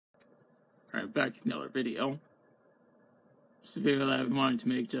Alright, back to another video. This is a video that I've been wanting to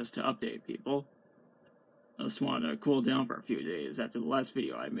make just to update people. I just wanted to cool down for a few days after the last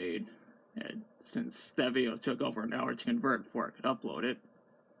video I made, and since that video took over an hour to convert before I could upload it.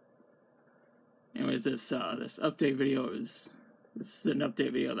 Anyways, this update video is an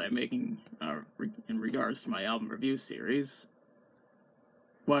update video that I'm making in regards to my album review series.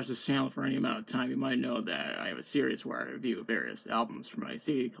 If you watch this channel for any amount of time, you might know that I have a series where I review various albums from my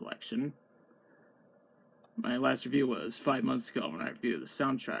CD collection. My last review was 5 months ago when I reviewed the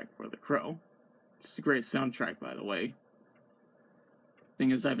soundtrack for The Crow. It's a great soundtrack, by the way.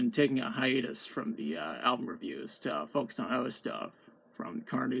 Thing is, I've been taking a hiatus from the album reviews to focus on other stuff, from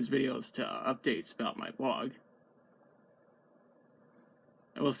car news videos to updates about my blog.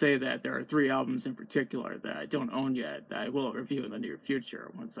 I will say that there are 3 albums in particular that I don't own yet that I will review in the near future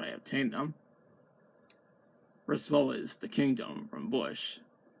once I obtain them. First of all is The Kingdom from Bush.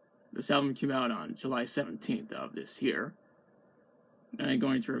 This album came out on July 17th of this year, and I'm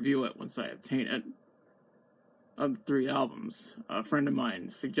going to review it once I obtain it. Of the 3 albums, a friend of mine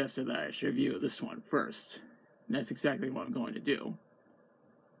suggested that I should review this one first, and that's exactly what I'm going to do.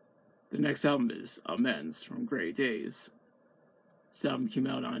 The next album is Amends from Grey Days. This album came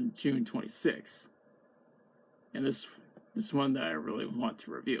out on June 26th, and this is one that I really want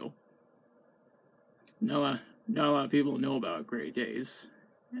to review. Not a lot of people know about Grey Days,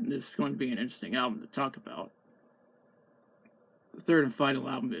 and this is going to be an interesting album to talk about. The third and final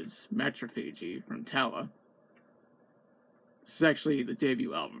album is Matrophagy from Talla. This is actually the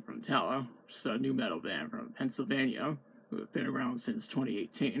debut album from Talla, which is a new metal band from Pennsylvania who have been around since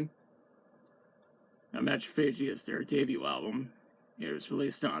 2018. Now, Matrophagy is their debut album. It was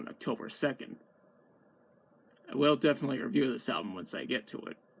released on October 2nd. I will definitely review this album once I get to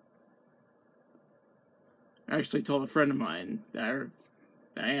it. I actually told a friend of mine that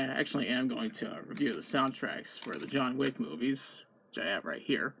I actually am going to review the soundtracks for the John Wick movies, which I have right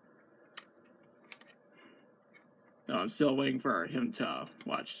here. No, I'm still waiting for him to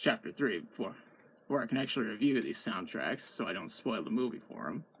watch Chapter 3 before I can actually review these soundtracks, so I don't spoil the movie for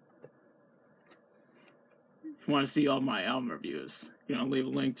him. If you want to see all my album reviews, I'll leave a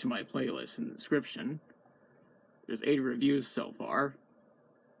link to my playlist in the description. There's 80 reviews so far,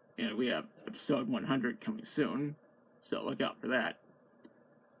 and we have episode 100 coming soon, so look out for that.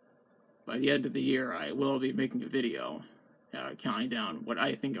 By the end of the year, I will be making a video counting down what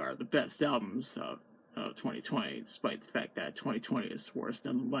I think are the best albums of 2020, despite the fact that 2020 is worse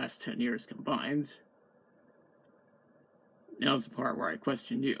than the last 10 years combined. Now's the part where I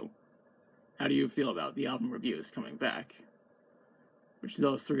question you. How do you feel about the album reviews coming back? Which of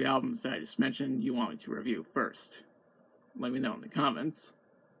those 3 albums that I just mentioned you want me to review first? Let me know in the comments.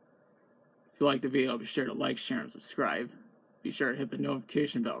 If you like the video, be sure to like, share, and subscribe. Be sure to hit the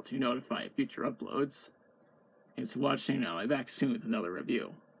notification bell to notify future uploads. Thanks for watching, and I'll be back soon with another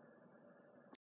review.